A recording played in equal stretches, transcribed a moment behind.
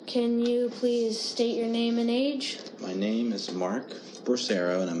Can you please state your name and age? My name is Mark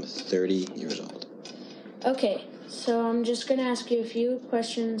Bracero, and I'm 30 years old. Okay, so I'm just going to ask you a few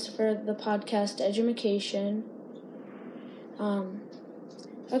questions for the podcast Edumacation.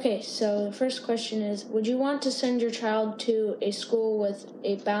 Okay, so the first question is, would you want to send your child to a school with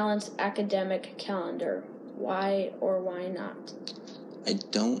a balanced academic calendar? Why or why not? I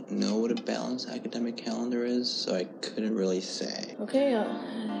don't know what a balanced academic calendar is, so I couldn't really say. Okay,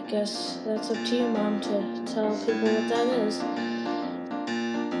 I guess that's up to you, Mom, to tell people what that is.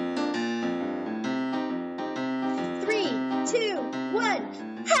 3, 2,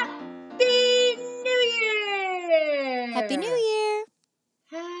 1. Happy New Year! Happy New Year!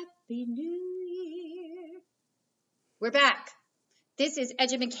 Happy New Year. We're back. This is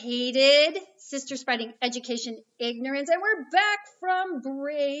Edumacated, Sisters Fighting Education Ignorance, and we're back from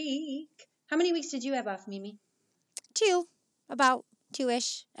break. How many weeks did you have off, Mimi? 2, about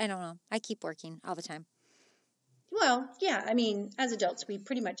 2-ish. I don't know. I keep working all the time. Well, yeah, I mean, as adults, we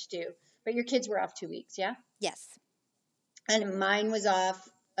pretty much do. But your kids were off 2 weeks, yeah? Yes. And mine was off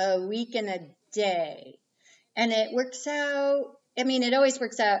a week and a day. And it works out, I mean, it always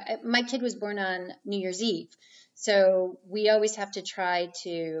works out. My kid was born on New Year's Eve. So we always have to try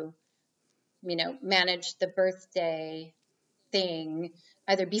to, manage the birthday thing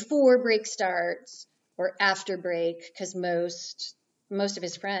either before break starts or after break, because most of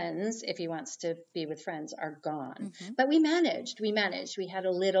his friends, if he wants to be with friends, are gone. Mm-hmm. But we managed. We had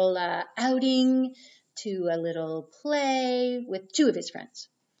a little outing to a little play with 2 of his friends.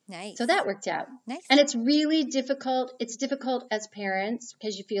 Nice. So that worked out. Nice. And it's really difficult. It's difficult as parents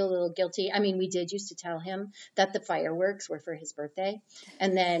because you feel a little guilty. I mean, we did used to tell him that the fireworks were for his birthday.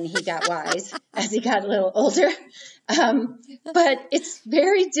 And then he got wise as he got a little older. But it's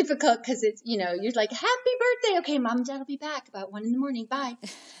very difficult because it's, you're like, happy birthday. Okay, Mom and Dad will be back about 1 a.m. Bye.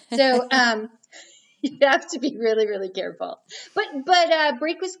 So you have to be really, really careful. But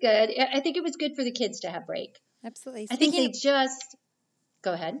break was good. I think it was good for the kids to have break. Absolutely. I think they just...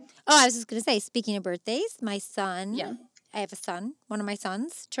 Go ahead. Oh, I was just going to say, speaking of birthdays, my son, I have a son. One of my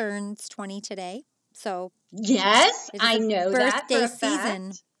sons turns 20 today. So yes, I know that for a birthday season.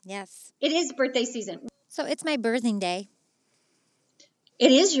 Fact. Yes. It is birthday season. So it's my birthing day.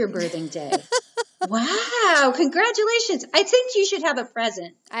 It is your birthing day. Wow, congratulations. I think you should have a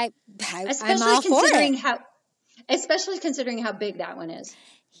present. I'm all for it. Especially considering how big that one is.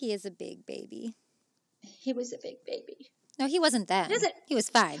 He is a big baby. He was a big baby. No, he wasn't then. He was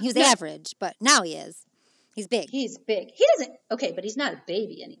fine. He was average, but now he is. He's big. He's big. He doesn't, okay, but he's not a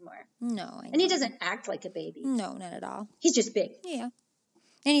baby anymore. No, I know. And he doesn't act like a baby. No, not at all. He's just big. Yeah. And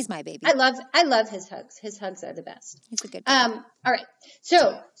he's my baby. I love his hugs. His hugs are the best. He's a good baby. All right.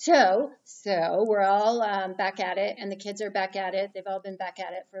 So we're all back at it, and the kids are back at it. They've all been back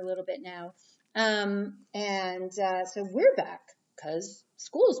at it for a little bit now. So we're back because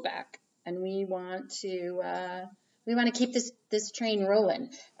school's back, and we want to keep this train rolling.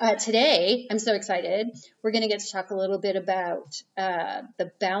 Today, I'm so excited. We're going to get to talk a little bit about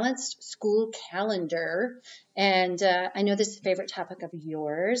the balanced school calendar. And I know this is a favorite topic of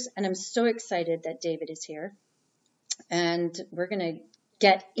yours. And I'm so excited that David is here. And we're going to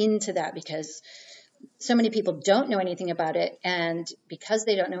get into that because so many people don't know anything about it. And because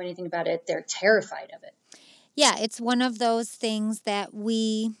they don't know anything about it, they're terrified of it. Yeah, it's one of those things that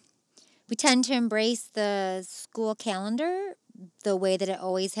we tend to embrace the school calendar the way that it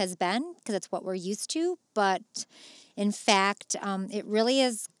always has been because it's what we're used to. But in fact, it really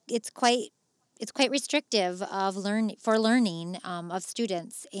is. It's quite restrictive of learning of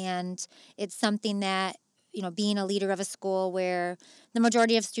students, and it's something that being a leader of a school where the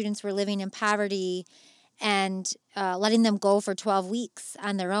majority of students were living in poverty and letting them go for 12 weeks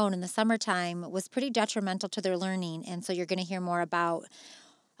on their own in the summertime was pretty detrimental to their learning. And so you're going to hear more about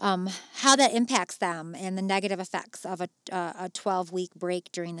how that impacts them and the negative effects of a 12-week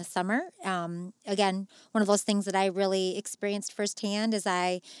break during the summer. Again, one of those things that I really experienced firsthand is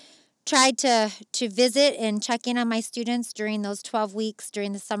I tried to visit and check in on my students during those 12 weeks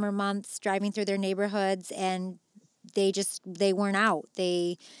during the summer months, driving through their neighborhoods, and they weren't out.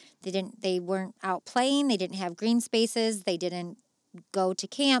 They weren't out playing. They didn't have green spaces. They didn't go to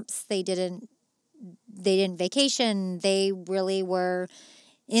camps. They didn't vacation. They really were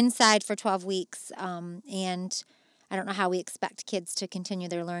inside for 12 weeks, and I don't know how we expect kids to continue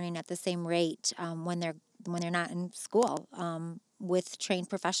their learning at the same rate when they're not in school with trained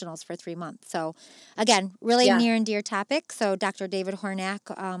professionals for 3 months. So, again, really near and dear topic. So, Dr. David Hornak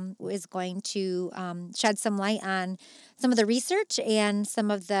is going to shed some light on some of the research and some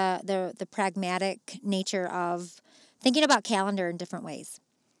of the pragmatic nature of thinking about calendar in different ways.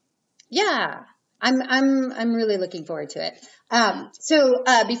 Yeah, I'm really looking forward to it. So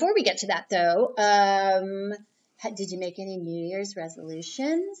before we get to that, though, did you make any New Year's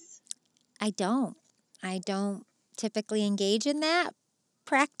resolutions? I don't. I don't typically engage in that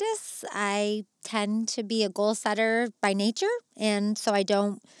practice. I tend to be a goal setter by nature, and so I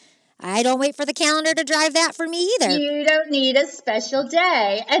don't wait for the calendar to drive that for me either. You don't need a special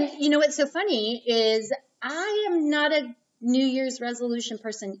day. And you know what's so funny is I am not a New Year's resolution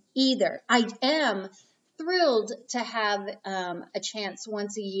person either. I am thrilled to have a chance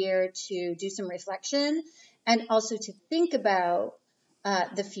once a year to do some reflection and also to think about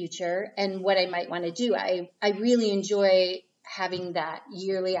the future and what I might want to do. I really enjoy having that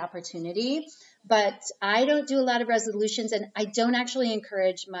yearly opportunity, but I don't do a lot of resolutions, and I don't actually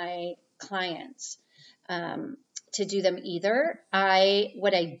encourage my clients to do them either.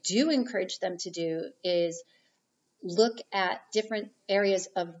 What I do encourage them to do is look at different areas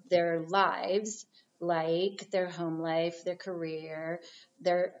of their lives, like their home life, their career,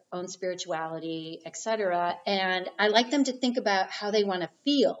 their own spirituality, etc. And I like them to think about how they want to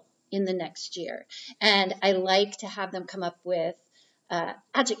feel in the next year. And I like to have them come up with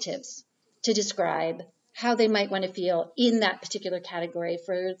adjectives to describe how they might want to feel in that particular category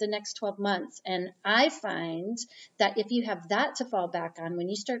for the next 12 months. And I find that if you have that to fall back on when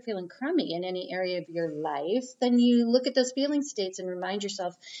you start feeling crummy in any area of your life, then you look at those feeling states and remind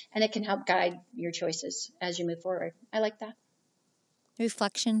yourself, and it can help guide your choices as you move forward. I like that.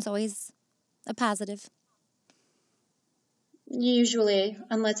 Reflection's always a positive. Usually,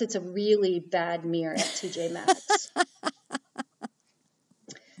 unless it's a really bad mirror at TJ Maxx.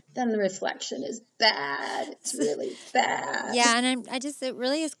 Then the reflection is bad. It's really bad. Yeah, and it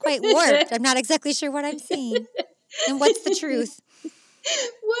really is quite warped. I'm not exactly sure what I'm seeing. And what's the truth?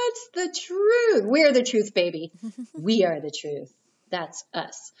 What's the truth? We're the truth, baby. We are the truth. That's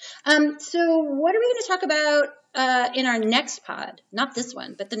us. So what are we going to talk about in our next pod? Not this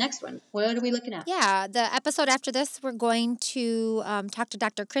one, but the next one. What are we looking at? Yeah, the episode after this, we're going to talk to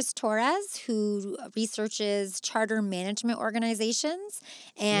Dr. Chris Torres, who researches charter management organizations,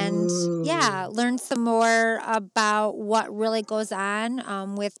 and learn some more about what really goes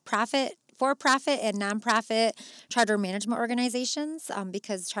on with for-profit and nonprofit charter management organizations,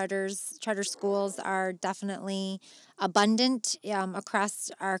 because charter schools are definitely abundant across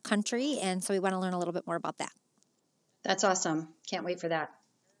our country, and so we want to learn a little bit more about that. That's awesome. Can't wait for that.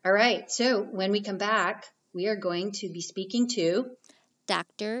 All right. So when we come back, we are going to be speaking to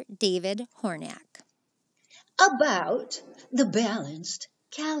Dr. David Hornak about the balanced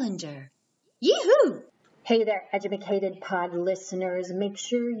calendar. Yee-hoo! Hey there, Edumacated Pod listeners. Make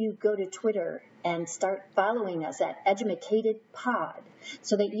sure you go to Twitter and start following us at Edumacated Pod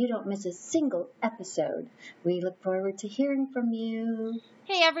so that you don't miss a single episode. We look forward to hearing from you.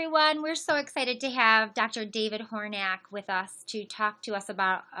 Hey everyone, we're so excited to have Dr. David Hornak with us to talk to us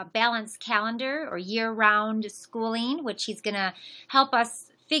about a balanced calendar or year-round schooling, which he's going to help us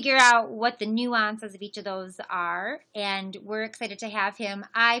figure out what the nuances of each of those are, and we're excited to have him.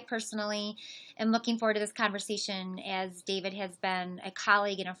 I personally am looking forward to this conversation, as David has been a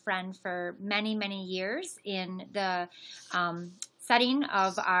colleague and a friend for many, many years in the setting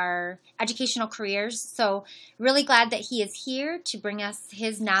of our educational careers. So really glad that he is here to bring us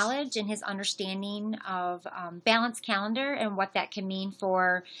his knowledge and his understanding of balanced calendar and what that can mean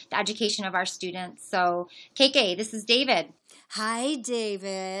for the education of our students. So KK, this is David. Hi,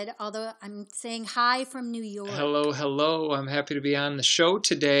 David. Although I'm saying hi from New York. Hello. I'm happy to be on the show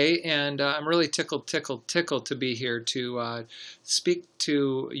today, and I'm really tickled to be here to speak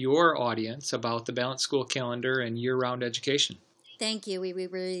to your audience about the balanced school calendar and year-round education. Thank you. We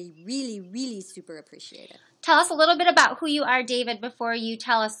really super appreciate it. Tell us a little bit about who you are, David, before you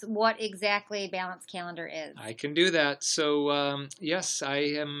tell us what exactly a balanced calendar is. I can do that. So, yes, I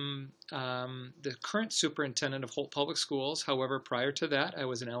am the current superintendent of Holt Public Schools. However, prior to that, I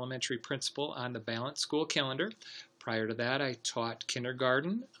was an elementary principal on the balanced school calendar. Prior to that, I taught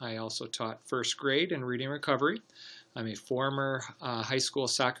kindergarten. I also taught first grade and reading recovery. I'm a former high school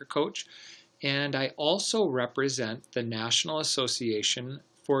soccer coach. And I also represent the National Association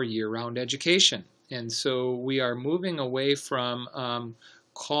for Year-Round Education. And so we are moving away from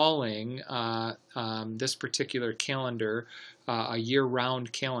calling this particular calendar a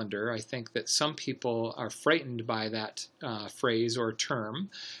year-round calendar. I think that some people are frightened by that phrase or term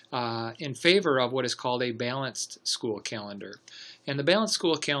in favor of what is called a balanced school calendar. And the balanced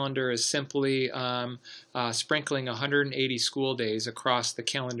school calendar is simply sprinkling 180 school days across the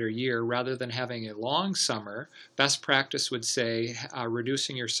calendar year rather than having a long summer. Best practice would say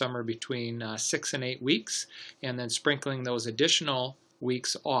reducing your summer between 6 and 8 weeks and then sprinkling those additional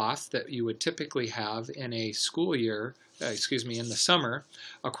weeks off that you would typically have in a school year, in the summer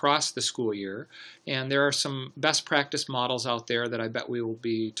across the school year. And there are some best practice models out there that I bet we will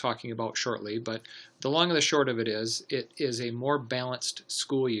be talking about shortly. But the long and the short of it is a more balanced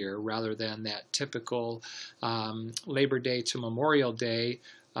school year rather than that typical Labor Day to Memorial Day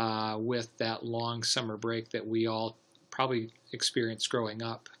with that long summer break that we all probably experienced growing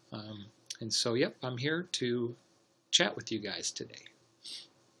up. And so, yep, I'm here to chat with you guys today.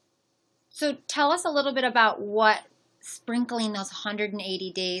 So tell us a little bit about what sprinkling those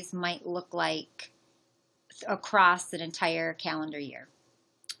 180 days might look like across an entire calendar year.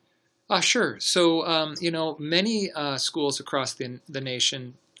 Sure. So, many schools across the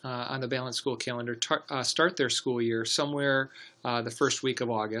nation on the Balanced School Calendar start their school year somewhere the first week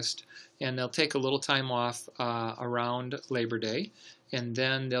of August, and they'll take a little time off around Labor Day, and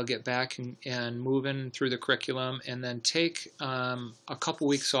then they'll get back and move in through the curriculum, and then take a couple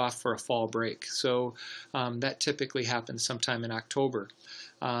weeks off for a fall break. So that typically happens sometime in October.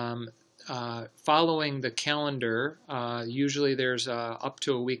 Following the calendar, usually there's up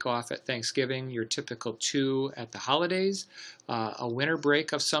to a week off at Thanksgiving, your typical 2 at the holidays, a winter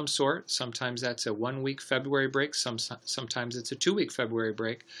break of some sort. Sometimes that's a 1-week February break, sometimes it's a 2-week February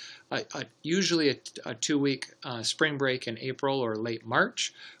break, usually a 2-week spring break in April or late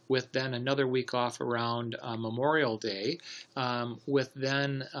March, with then another week off around Memorial Day, with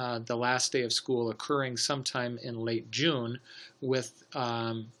then the last day of school occurring sometime in late June, with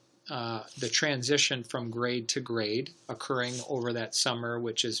the transition from grade to grade occurring over that summer,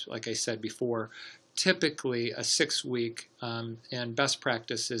 which is, like I said before, typically a 6-week, and best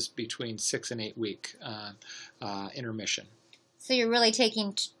practice is between 6 and 8 week intermission. So you're really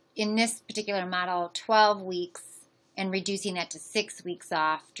taking, in this particular model, 12 weeks and reducing that to 6 weeks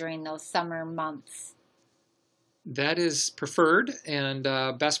off during those summer months. That is preferred and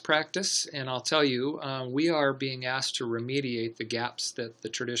best practice, and I'll tell you, we are being asked to remediate the gaps that the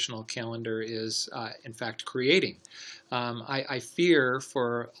traditional calendar is, in fact, creating. I fear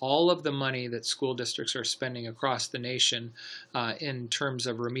for all of the money that school districts are spending across the nation in terms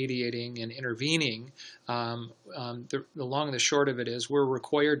of remediating and intervening. The long and the short of it is we're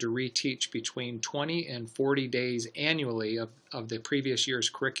required to reteach between 20 and 40 days annually of the previous year's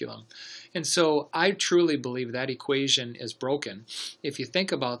curriculum. And so I truly believe that equation is broken. If you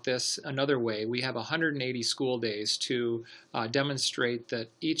think about this another way, we have 180 school days to demonstrate that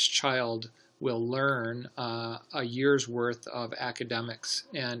each child will learn a year's worth of academics,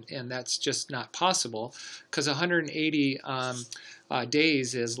 and that's just not possible because 180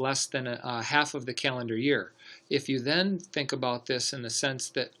 days is less than half of the calendar year. If you then think about this in the sense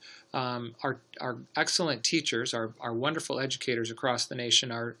that our excellent teachers, our wonderful educators across the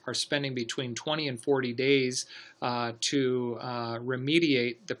nation are spending between 20 and 40 days to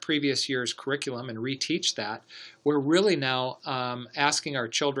remediate the previous year's curriculum and reteach that, we're really now asking our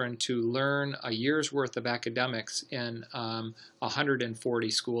children to learn a year's worth of academics in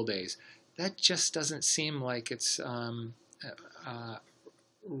 140 school days. That just doesn't seem like it's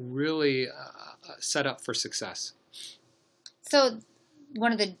really set up for success. So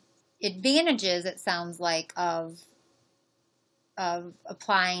one of the advantages, it sounds like, of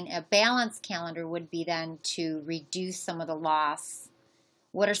applying a balanced calendar would be then to reduce some of the loss.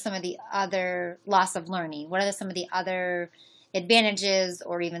 What are some of the other loss of learning? What are some of the other advantages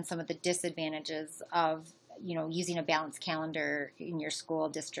or even some of the disadvantages of using a balanced calendar in your school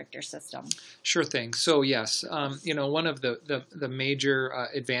district or system? Sure thing. So yes, one of the major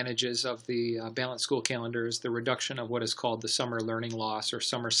advantages of the balanced school calendar is the reduction of what is called the summer learning loss or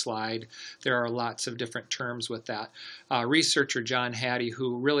summer slide. There are lots of different terms with that. Researcher John Hattie,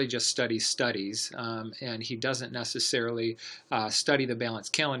 who really just studies, and he doesn't necessarily study the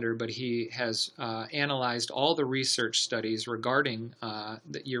balanced calendar, but he has analyzed all the research studies regarding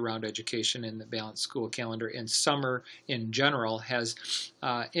the year-round education in the balanced school calendar, and summer in general has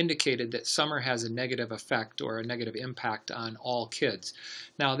indicated that summer has a negative effect or a negative impact on all kids.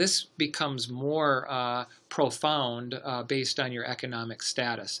 Now this becomes more profound based on your economic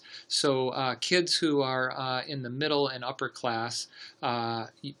status. So kids who are in the middle and upper class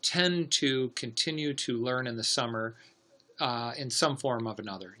tend to continue to learn in the summer in some form of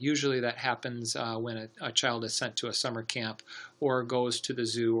another. Usually that happens when a child is sent to a summer camp or goes to the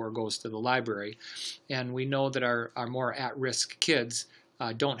zoo or goes to the library. And we know that our more at-risk kids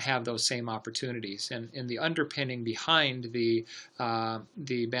don't have those same opportunities. And the underpinning behind the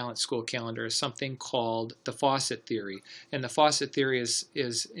balanced school calendar is something called the faucet theory. And the faucet theory is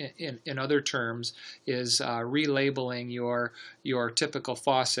in other terms, is relabeling your typical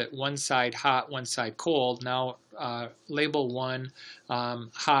faucet, one side hot, one side cold. Now label one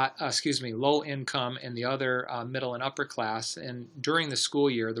low income, and the other middle and upper class. And during the school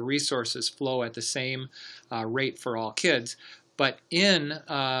year, the resources flow at the same rate for all kids. But in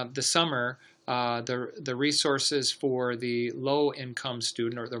the summer, the resources for the low income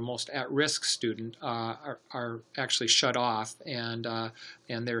student or the most at-risk student are actually shut off, and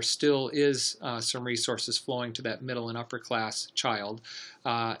there still is some resources flowing to that middle and upper class child,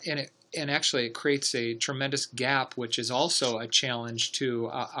 and actually it creates a tremendous gap, which is also a challenge to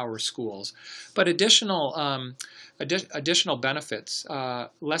our schools. But additional benefits,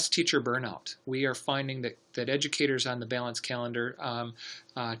 less teacher burnout. We are finding that educators on the balanced calendar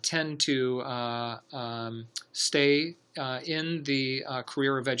tend to stay in the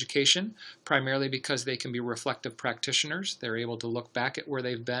career of education, primarily because they can be reflective practitioners. They're able to look back at where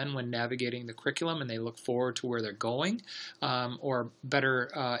they've been when navigating the curriculum, and they look forward to where they're going, or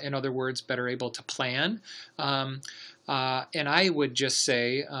better, in other words, better able to plan. And I would just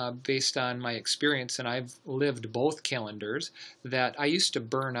say, based on my experience, and I've lived both calendars, that I used to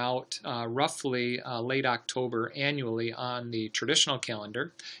burn out roughly late October annually on the traditional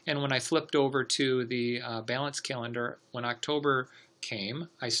calendar. And when I flipped over to the balanced calendar, when October came,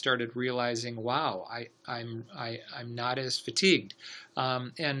 I started realizing, wow, I'm not as fatigued.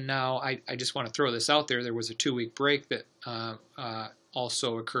 And now I just want to throw this out there. There was a 2-week break that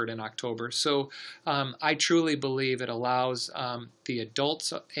also occurred in October. So I truly believe it allows the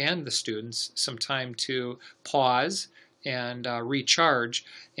adults and the students some time to pause and recharge.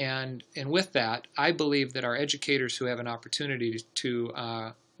 And with that, I believe that our educators who have an opportunity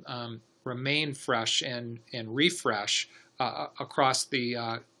to remain fresh and refresh across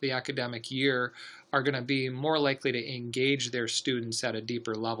the academic year are going to be more likely to engage their students at a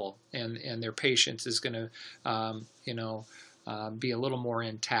deeper level, and their patience is going to be a little more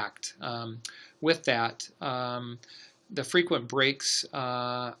intact. With that, the frequent breaks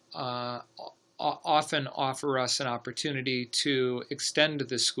often offer us an opportunity to extend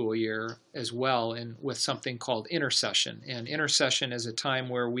the school year as well, and with something called intercession. And intercession is a time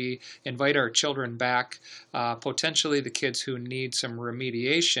where we invite our children back, potentially the kids who need some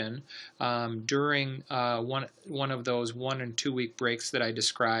remediation during one of those 1 and 2 week breaks that I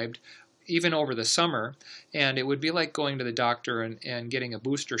described, even over the summer. And it would be like going to the doctor and getting a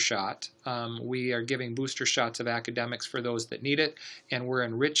booster shot. We are giving booster shots of academics for those that need it, and we're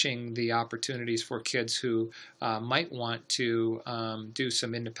enriching the opportunities for kids who might want to do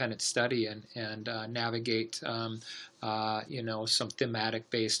some independent study and navigate some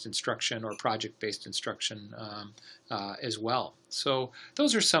thematic-based instruction or project-based instruction as well. So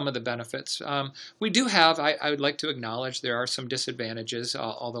those are some of the benefits. We do have, I would like to acknowledge, there are some disadvantages,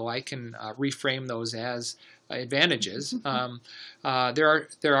 although I can reframe those as advantages.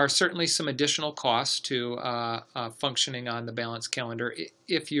 There are certainly some additional costs to functioning on the balanced calendar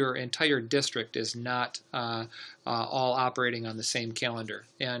if your entire district is not all operating on the same calendar.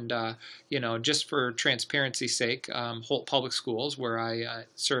 And just for transparency's sake, Holt Public Schools, where I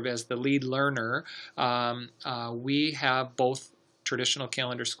serve as the lead learner, we have both traditional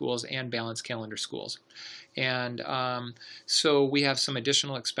calendar schools and balanced calendar schools. And so we have some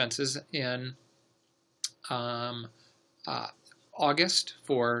additional expenses in August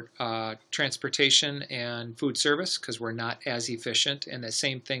for transportation and food service, because we're not as efficient, and the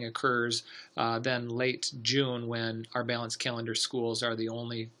same thing occurs then late June when our balanced calendar schools are the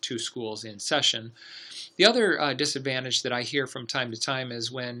only 2 schools in session. The other disadvantage that I hear from time to time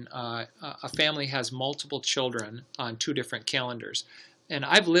is when a family has multiple children on 2 different calendars. And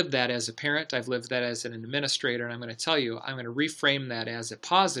I've lived that as a parent, I've lived that as an administrator, and I'm going to tell you, I'm going to reframe that as a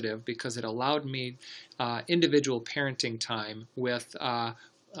positive, because it allowed me individual parenting time with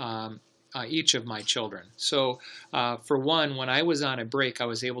each of my children. So for one, when I was on a break, I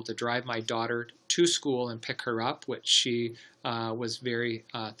was able to drive my daughter to school and pick her up, which she was very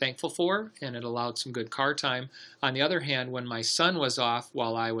thankful for, and it allowed some good car time. On the other hand, when my son was off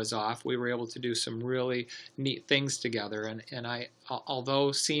while I was off, we were able to do some really neat things together. And I,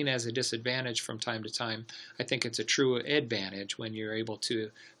 although seen as a disadvantage from time to time, I think it's a true advantage when you're able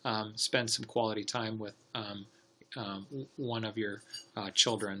to spend some quality time with one of your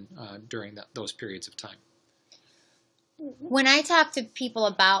children during those periods of time. When I talk to people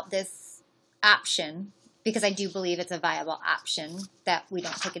about this option, because I do believe it's a viable option that we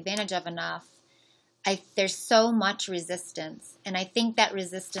don't take advantage of enough, there's so much resistance, and I think that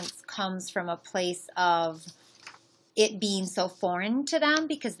resistance comes from a place of it being so foreign to them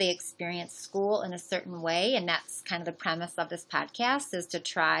because they experience school in a certain way, and that's kind of the premise of this podcast, is to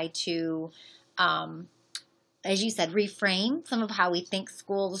try to, as you said, reframe some of how we think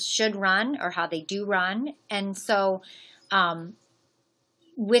schools should run or how they do run. And so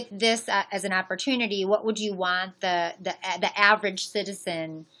with this as an opportunity, what would you want the average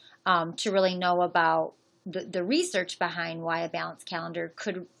citizen to really know about the research behind why a balanced calendar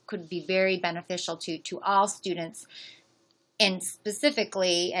could be very beneficial to all students, and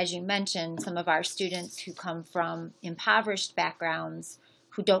specifically, as you mentioned, some of our students who come from impoverished backgrounds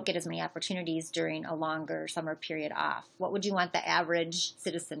who don't get as many opportunities during a longer summer period off? What would you want the average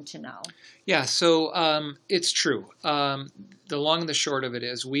citizen to know? Yeah, so it's true. The long and the short of it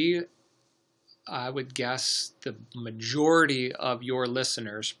is I would guess the majority of your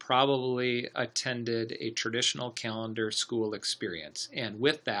listeners probably attended a traditional calendar school experience. And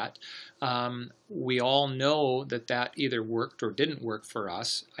with that, we all know that either worked or didn't work for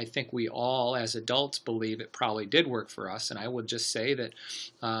us. I think we all, as adults, believe it probably did work for us. And I would just say that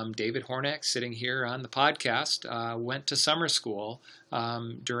David Hornak, sitting here on the podcast, went to summer school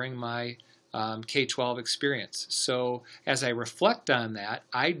during my K-12 experience. So as I reflect on that,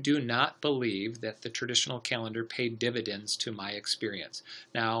 I do not believe that the traditional calendar paid dividends to my experience.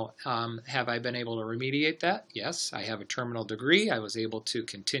 Now, have I been able to remediate that? Yes, I have a terminal degree. I was able to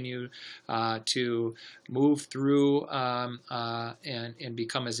continue to move through and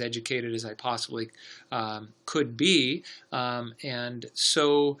become as educated as I possibly could be. And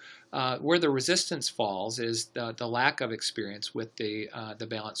so where the resistance falls is the lack of experience with the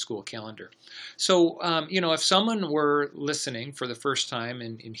balanced school calendar. So, if someone were listening for the first time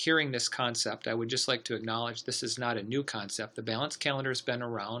and hearing this concept, I would just like to acknowledge this is not a new concept. The balanced calendar has been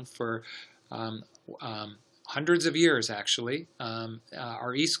around for hundreds of years, actually.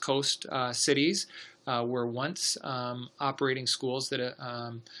 Our East Coast cities were once operating schools that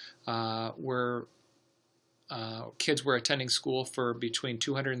were kids were attending school for between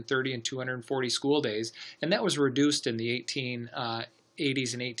 230 and 240 school days, and that was reduced in the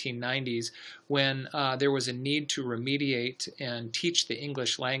 1880s and 1890s when there was a need to remediate and teach the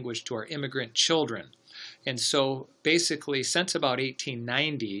English language to our immigrant children. And so basically, since about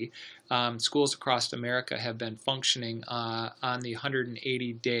 1890, schools across America have been functioning on the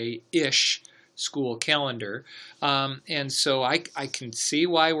 180-day-ish school calendar. And so I can see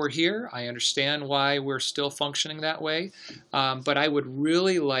why we're here. I understand why we're still functioning that way. But I would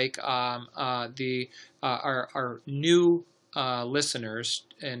really like our new listeners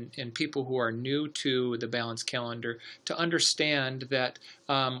and people who are new to the balanced calendar to understand that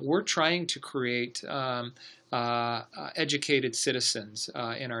we're trying to create educated citizens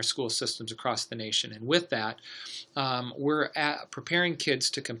in our school systems across the nation. And with that, we're preparing kids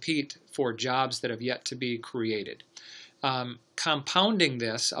to compete for jobs that have yet to be created. Compounding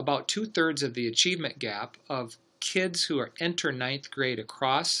this, about 2/3 of the achievement gap of kids who enter ninth grade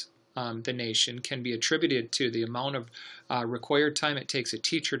across the nation can be attributed to the amount of required time it takes a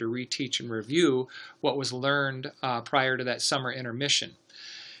teacher to reteach and review what was learned prior to that summer intermission.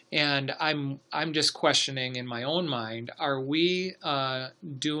 And I'm just questioning in my own mind, are we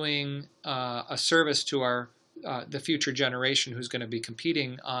doing a service to the future generation who's going to be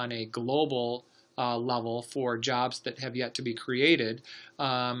competing on a global level for jobs that have yet to be created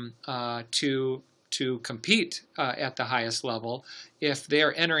to compete at the highest level if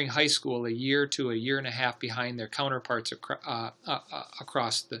they're entering high school a year to a year and a half behind their counterparts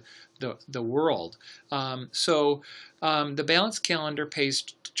across the world. So the balanced calendar pays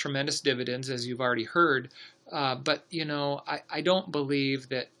tremendous dividends, as you've already heard, but I don't believe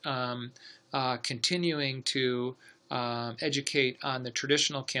that continuing to educate on the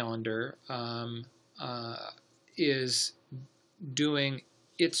traditional calendar is doing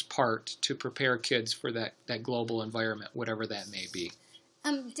its part to prepare kids for that global environment, whatever that may be.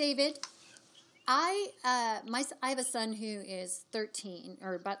 David, I have a son who is 13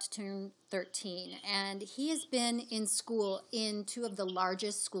 or about to turn 13, and he has been in school in two of the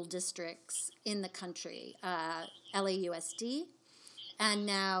largest school districts in the country, LAUSD, and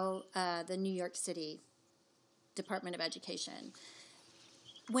now the New York City Department of Education.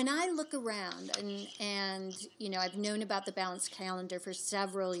 When I look around, and I've known about the balanced calendar for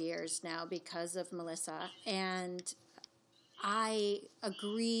several years now because of Melissa, and I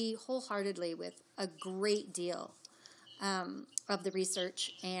agree wholeheartedly with a great deal of the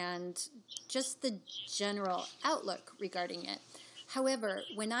research and just the general outlook regarding it. However,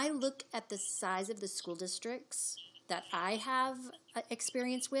 when I look at the size of the school districts that I have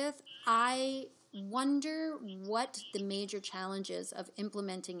experience with, I wonder what the major challenges of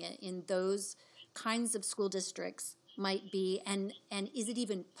implementing it in those kinds of school districts might be, and is it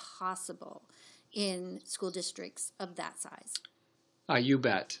even possible in school districts of that size? You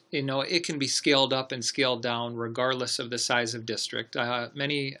bet. It can be scaled up and scaled down regardless of the size of district.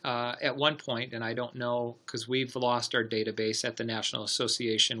 Many, at one point, and I don't know because we've lost our database at the National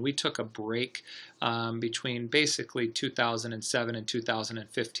Association, we took a break between basically 2007 and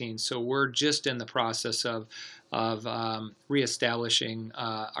 2015. So we're just in the process of reestablishing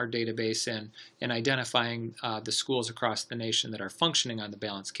our database and identifying the schools across the nation that are functioning on the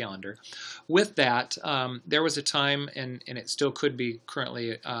balanced calendar. With that, there was a time, and it still could be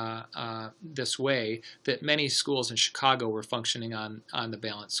currently this way, that many schools in Chicago were functioning on the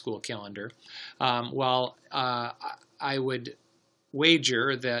balanced school calendar. While I would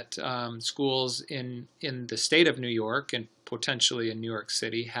wager that schools in the state of New York and potentially in New York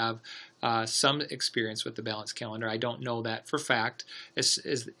City have some experience with the balanced calendar. I don't know that for fact,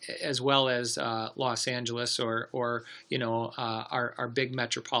 as well as Los Angeles or our big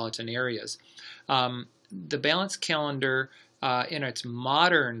metropolitan areas. The balanced calendar in its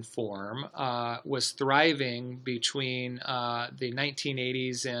modern form was thriving between the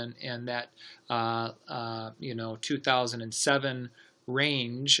 1980s and that 2007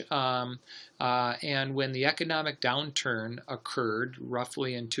 range, and when the economic downturn occurred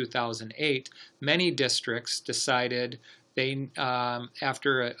roughly in 2008, many districts decided they,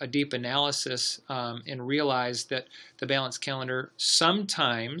 after a deep analysis, and realized that the balanced calendar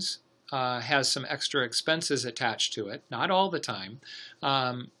sometimes has some extra expenses attached to it, not all the time,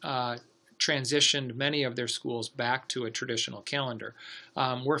 transitioned many of their schools back to a traditional calendar.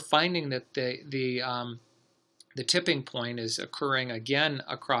 We're finding that the tipping point is occurring again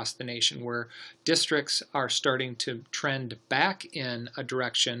across the nation, where districts are starting to trend back in a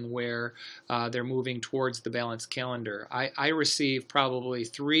direction where they're moving towards the balanced calendar. I receive probably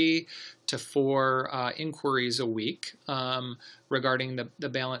 3 to 4 inquiries a week regarding the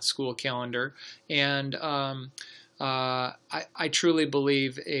balanced school calendar, and I truly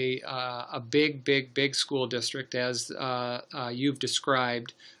believe a big school district, as you've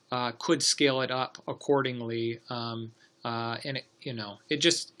described, could scale it up accordingly, and it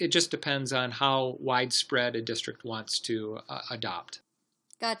just depends on how widespread a district wants to adopt.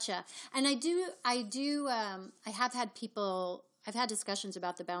 Gotcha. And I've had discussions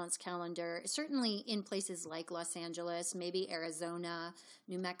about the balanced calendar, certainly in places like Los Angeles, maybe Arizona,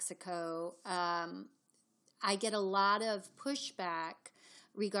 New Mexico. I get a lot of pushback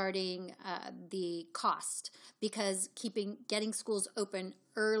regarding the cost, because getting schools open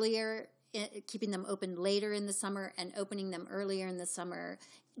earlier, keeping them open later in the summer and opening them earlier in the summer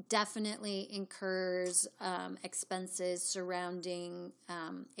definitely incurs expenses surrounding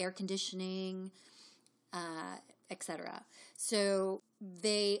air conditioning, etc. So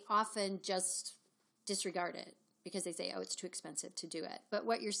they often just disregard it because they say, oh, it's too expensive to do it. But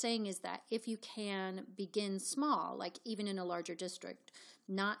what you're saying is that if you can begin small, like even in a larger district,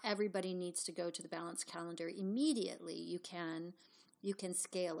 not everybody needs to go to the balanced calendar immediately. You can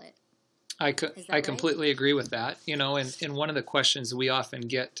scale it. I completely agree with that. And one of the questions we often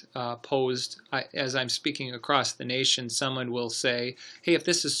get posed as I'm speaking across the nation, someone will say, hey, if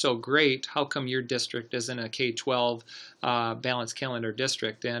this is so great, how come your district isn't a K-12 balanced calendar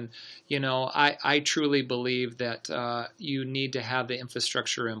district? And, I truly believe that you need to have the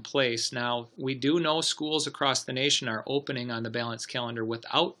infrastructure in place. Now, we do know schools across the nation are opening on the balanced calendar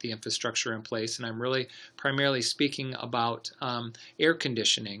without the infrastructure in place, and I'm really primarily speaking about air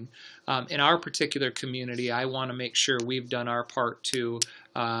conditioning. In our particular community, I want to make sure we've done our part to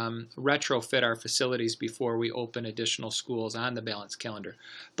retrofit our facilities before we open additional schools on the balanced calendar.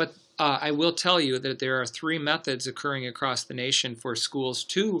 But I will tell you that there are 3 methods occurring across the nation for schools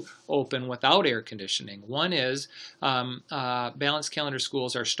to open without air conditioning. One is balanced calendar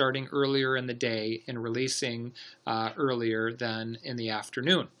schools are starting earlier in the day and releasing earlier than in the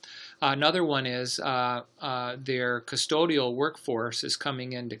afternoon. Another one is their custodial workforce is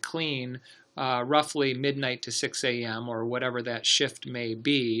coming in to clean roughly midnight to 6 a.m. or whatever that shift may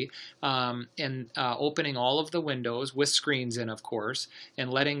be, and opening all of the windows with screens in, of course,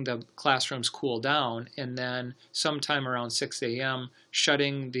 and letting the classrooms cool down, and then sometime around 6 a.m.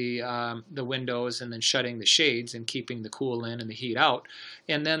 shutting the windows and then shutting the shades and keeping the cool in and the heat out.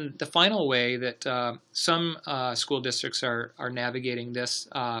 And then the final way that some school districts are navigating this,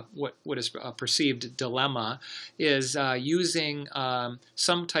 what is a perceived dilemma, is using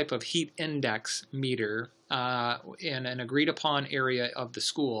some type of heat index meter in an agreed upon area of the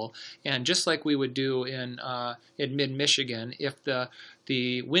school. And just like we would do in mid-Michigan, if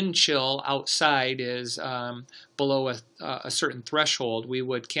the wind chill outside is below a certain threshold, we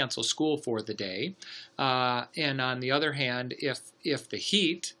would cancel school for the day. And on the other hand, if the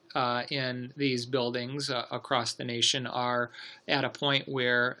heat in these buildings across the nation are at a point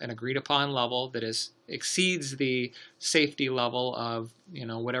where an agreed upon level that exceeds the safety level of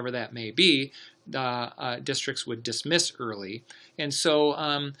whatever that may be, the districts would dismiss early. And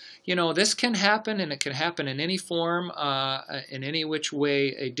so this can happen, and it can happen in any form, in any which way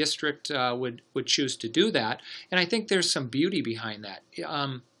a district would choose to do that. And I think there's some beauty behind that.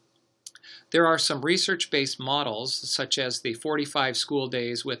 There are some research-based models, such as the 45 school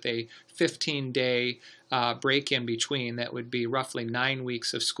days with a 15-day break in between. That would be roughly 9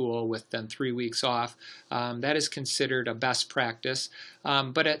 weeks of school with then 3 weeks off. That is considered a best practice.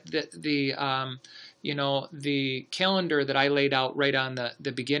 But at the calendar that I laid out right on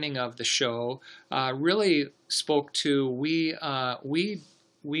the beginning of the show really spoke to we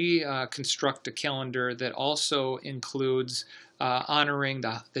construct a calendar that also includes honoring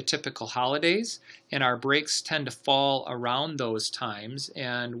the typical holidays, and our breaks tend to fall around those times.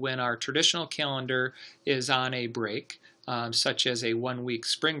 And when our traditional calendar is on a break, such as a 1-week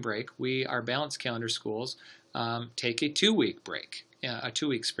spring break, our balanced calendar schools take a 2-week break, a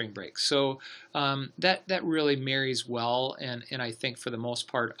 2-week spring break. So that really marries well, and I think for the most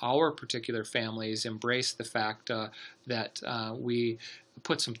part our particular families embrace the fact that we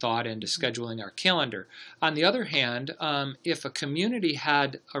put some thought into scheduling our calendar. On the other hand, if a community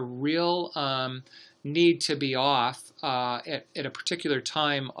had a real need to be off at a particular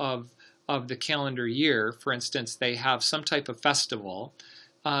time of the calendar year, for instance, they have some type of festival,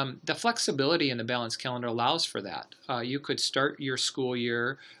 the flexibility in the balanced calendar allows for that. You could start your school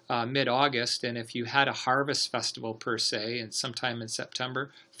year mid-August, and if you had a harvest festival per se, and sometime in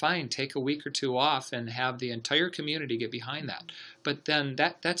September, fine, take a week or 2 off and have the entire community get behind that. But then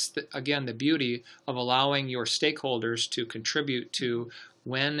that's again the beauty of allowing your stakeholders to contribute to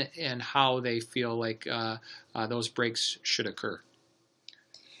when and how they feel like those breaks should occur.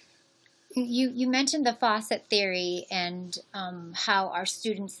 You mentioned the faucet theory and how our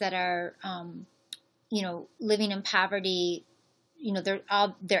students that are living in poverty,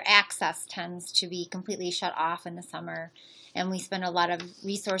 their access tends to be completely shut off in the summer, and we spend a lot of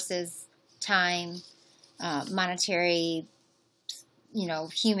resources, time, monetary,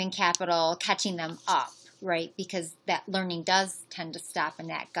 human capital catching them up, right? Because that learning does tend to stop, and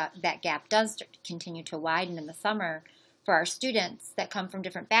that gap does continue to widen in the summer for our students that come from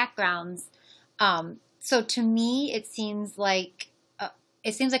different backgrounds. So to me, it seems like a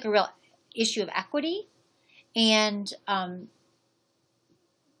real issue of equity. And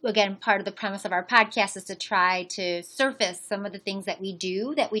again, part of the premise of our podcast is to try to surface some of the things that we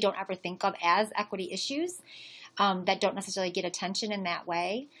do that we don't ever think of as equity issues, that don't necessarily get attention in that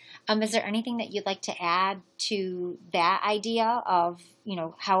way. Is there anything that you'd like to add to that idea of,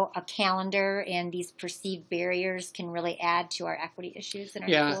 how a calendar and these perceived barriers can really add to our equity issues in our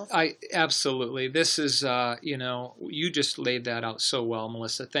schools? Yeah, absolutely. This is, you just laid that out so well,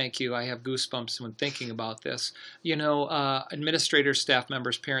 Melissa. Thank you. I have goosebumps when thinking about this. Administrators, staff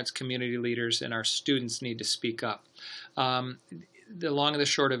members, parents, community leaders, and our students need to speak up. The long and the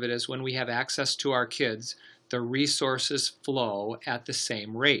short of it is when we have access to our kids, the resources flow at the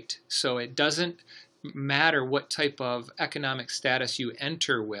same rate. So it doesn't matter what type of economic status you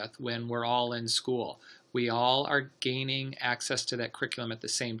enter with when we're all in school. We all are gaining access to that curriculum at the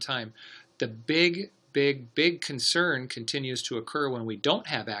same time. The big concern continues to occur when we don't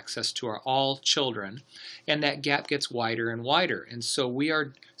have access to all children, and that gap gets wider and wider. And so we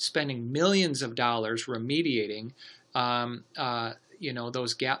are spending millions of dollars remediating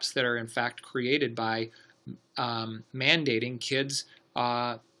those gaps that are in fact created by mandating kids,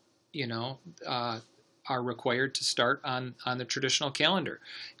 are required to start on the traditional calendar.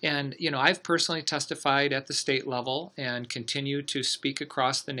 And, I've personally testified at the state level and continue to speak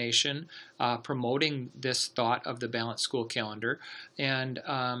across the nation promoting this thought of the balanced school calendar. And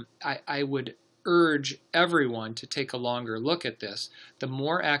I would urge everyone to take a longer look at this. The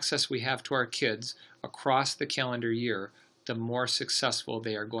more access we have to our kids across the calendar year, the more successful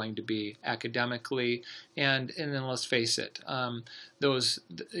they are going to be academically, and then let's face it, the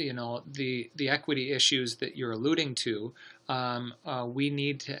equity issues that you're alluding to, we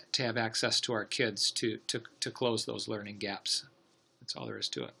need to have access to our kids to close those learning gaps. That's all there is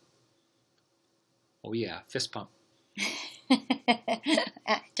to it. Oh yeah, fist pump.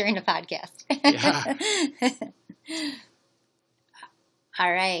 During the podcast. Yeah.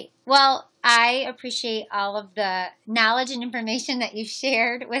 All right. Well, I appreciate all of the knowledge and information that you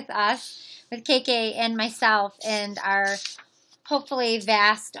shared with us, with KK and myself, and our hopefully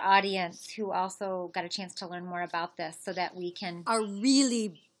vast audience who also got a chance to learn more about this so that we can... A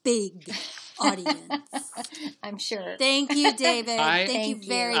really big audience. I'm sure. Thank you, David. Thank you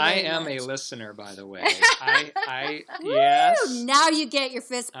very, I very am much. a listener, by the way. Yes. Woo! Now you get your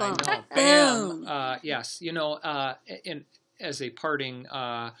fist bump. I know. Bam. Yes. As a parting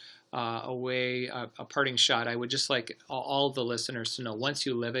a parting shot, I would just like all the listeners to know, once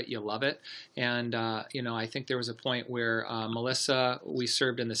you live it, you love it. And, I think there was a point where Melissa, we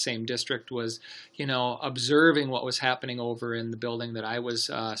served in the same district, was, observing what was happening over in the building that I was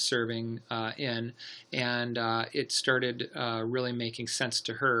serving in. And it started really making sense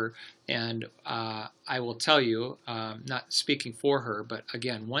to her. And I will tell you, not speaking for her, but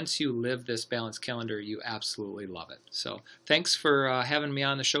again, once you live this balanced calendar, you absolutely love it. So thanks for having me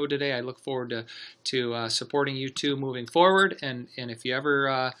on the show today. I look forward to supporting you two moving forward. And if you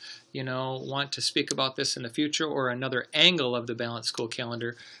ever want to speak about this in the future or another angle of the balanced school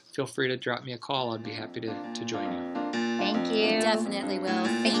calendar, feel free to drop me a call. I'd be happy to join you. Thank you. Definitely will.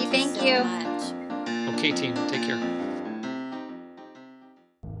 Thank you so much. Okay, team. Take care.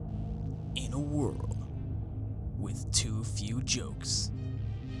 In a world with too few jokes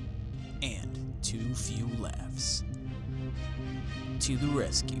and too few laughs, to the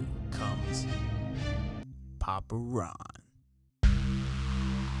rescue comes Papa Ron.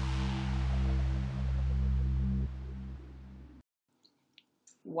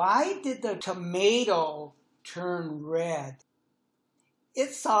 Why did the tomato turn red?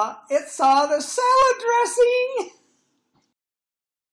 It saw the salad dressing.